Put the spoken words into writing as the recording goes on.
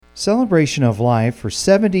Celebration of life for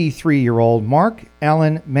 73-year-old Mark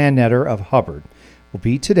Allen Mannetter of Hubbard will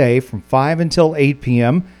be today from 5 until 8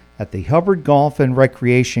 p.m. at the Hubbard Golf and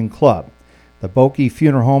Recreation Club. The Boke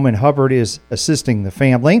Funeral Home in Hubbard is assisting the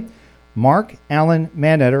family. Mark Allen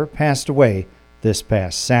Mannetter passed away this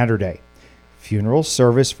past Saturday. Funeral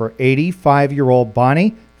service for 85-year-old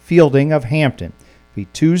Bonnie Fielding of Hampton will be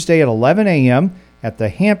Tuesday at 11 a.m. at the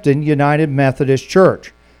Hampton United Methodist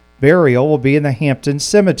Church. Burial will be in the Hampton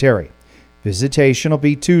Cemetery. Visitation will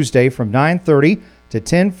be Tuesday from 9:30 to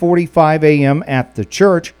 10:45 a.m. at the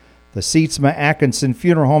church. The Seatsma Atkinson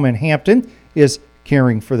Funeral Home in Hampton is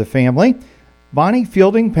caring for the family. Bonnie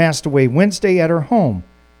Fielding passed away Wednesday at her home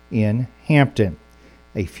in Hampton.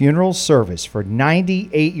 A funeral service for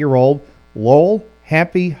 98-year-old Lowell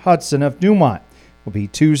Happy Hudson of Dumont will be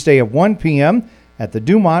Tuesday at 1 p.m. at the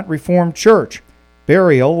Dumont Reformed Church.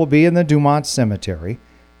 Burial will be in the Dumont Cemetery.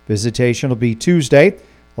 Visitation will be Tuesday,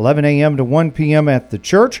 11 a.m. to 1 p.m. at the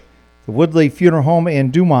church. The Woodley Funeral Home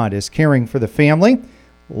in Dumont is caring for the family.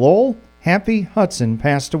 Lowell Happy Hudson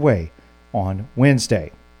passed away on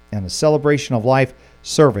Wednesday. And a celebration of life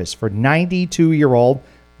service for 92-year-old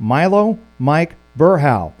Milo Mike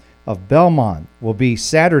Burhow of Belmont will be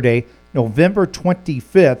Saturday, November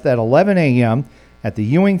 25th at 11 a.m. at the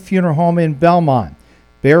Ewing Funeral Home in Belmont.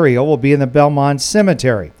 Burial will be in the Belmont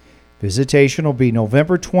Cemetery. Visitation will be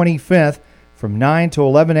November 25th from 9 to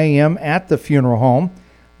 11 a.m. at the funeral home.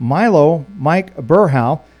 Milo Mike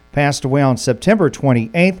Burhow passed away on September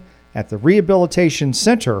 28th at the Rehabilitation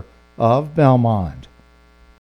Center of Belmont.